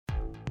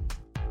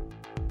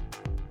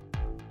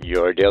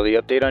Your daily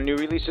update on new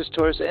releases,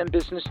 tours, and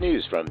business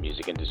news from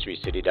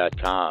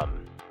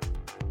musicindustrycity.com.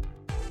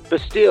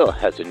 Bastille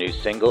has a new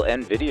single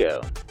and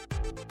video.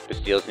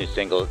 Bastille's new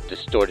single,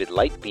 Distorted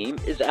Light Beam,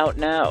 is out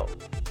now.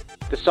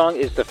 The song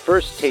is the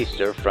first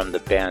taster from the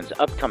band's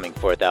upcoming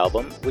fourth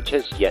album, which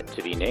has yet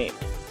to be named.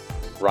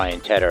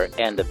 Ryan Tedder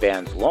and the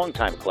band's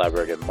longtime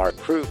collaborator Mark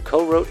Crew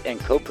co-wrote and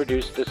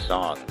co-produced the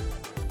song.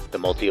 The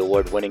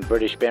multi-award-winning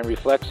British band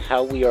reflects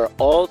how we are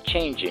all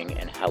changing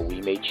and how we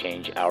may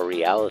change our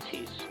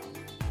realities.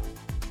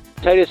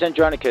 Titus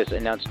Andronicus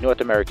announced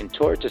North American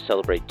tour to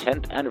celebrate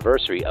 10th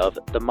anniversary of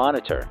The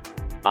Monitor.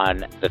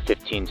 On the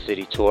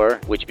 15-city tour,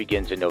 which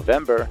begins in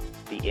November,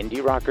 the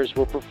indie rockers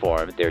will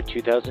perform their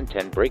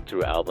 2010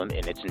 breakthrough album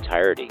in its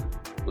entirety.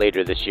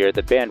 Later this year,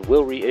 the band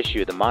will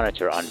reissue The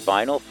Monitor on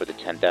vinyl for the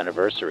 10th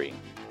anniversary.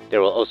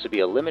 There will also be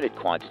a limited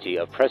quantity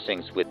of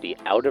pressings with the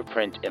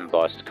out-of-print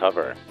embossed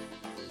cover.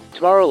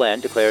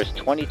 Tomorrowland declares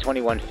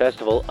 2021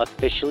 festival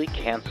officially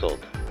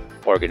canceled.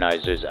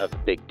 Organizers of the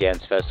Big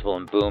Dance Festival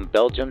in Boom,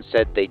 Belgium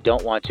said they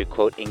don't want to,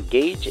 quote,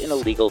 engage in a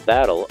legal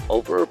battle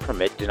over a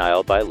permit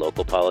denial by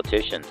local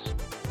politicians.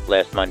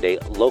 Last Monday,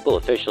 local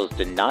officials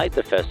denied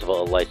the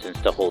festival a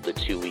license to hold a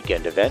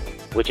two-weekend event,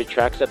 which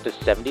attracts up to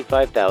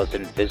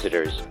 75,000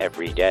 visitors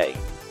every day.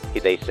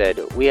 They said,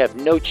 "We have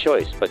no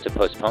choice but to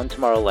postpone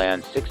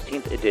Tomorrowland's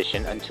 16th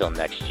edition until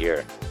next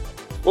year."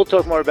 We'll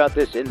talk more about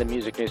this in the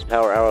Music News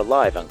Power Hour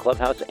live on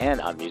Clubhouse and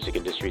on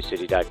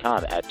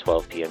musicindustrycity.com at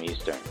 12 p.m.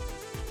 Eastern.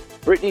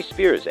 Britney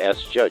Spears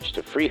asked judge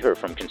to free her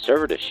from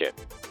conservatorship.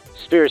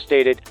 Spears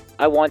stated,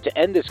 "I want to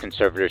end this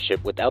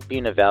conservatorship without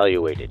being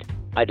evaluated.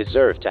 I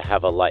deserve to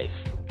have a life."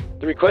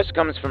 The request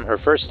comes from her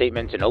first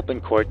statement in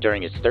open court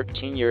during its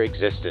 13-year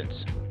existence.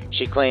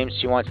 She claims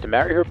she wants to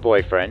marry her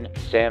boyfriend,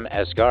 Sam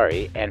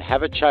Asghari, and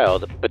have a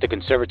child, but the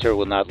conservator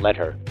will not let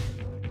her.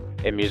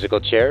 In musical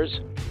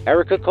chairs,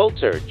 Erica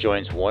Coulter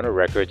joins Warner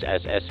Records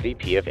as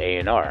SVP of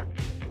A&R.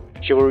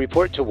 She will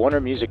report to Warner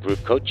Music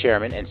Group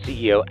co-chairman and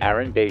CEO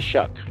Aaron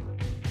Bay-Schuck.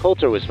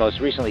 Coulter was most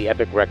recently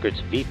Epic Records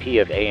VP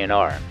of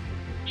A&R.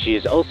 She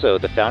is also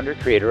the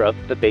founder-creator of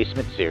The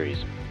Basement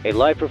Series, a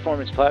live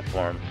performance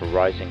platform for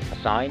rising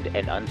signed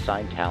and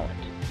unsigned talent.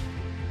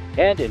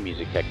 And in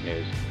music tech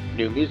news,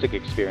 new music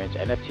experience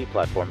NFT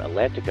platform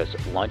Atlanticus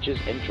launches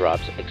and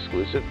drops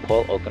exclusive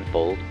Paul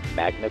Oakenfold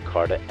Magna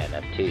Carta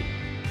NFT.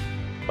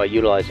 By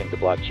utilizing the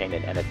blockchain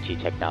and NFT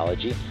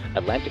technology,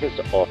 Atlanticus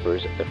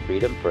offers the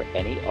freedom for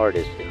any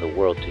artist in the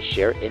world to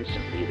share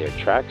instantly their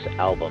tracks,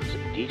 albums,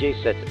 DJ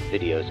sets,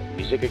 videos,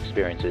 music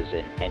experiences,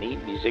 and any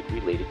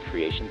music-related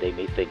creation they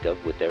may think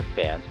of with their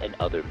fans and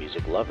other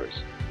music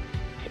lovers.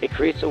 It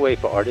creates a way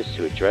for artists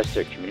to address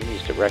their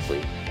communities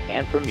directly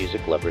and for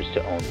music lovers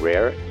to own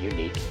rare,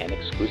 unique, and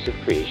exclusive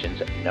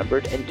creations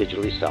numbered and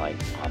digitally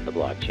signed on the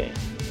blockchain.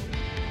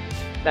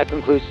 That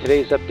concludes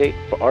today's update.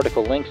 For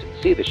article links,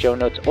 see the show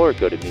notes or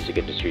go to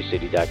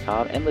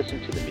musicindustrycity.com and listen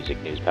to the Music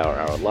News Power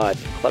Hour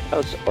live in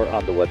Clubhouse or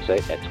on the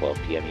website at 12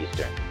 p.m.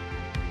 Eastern.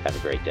 Have a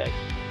great day.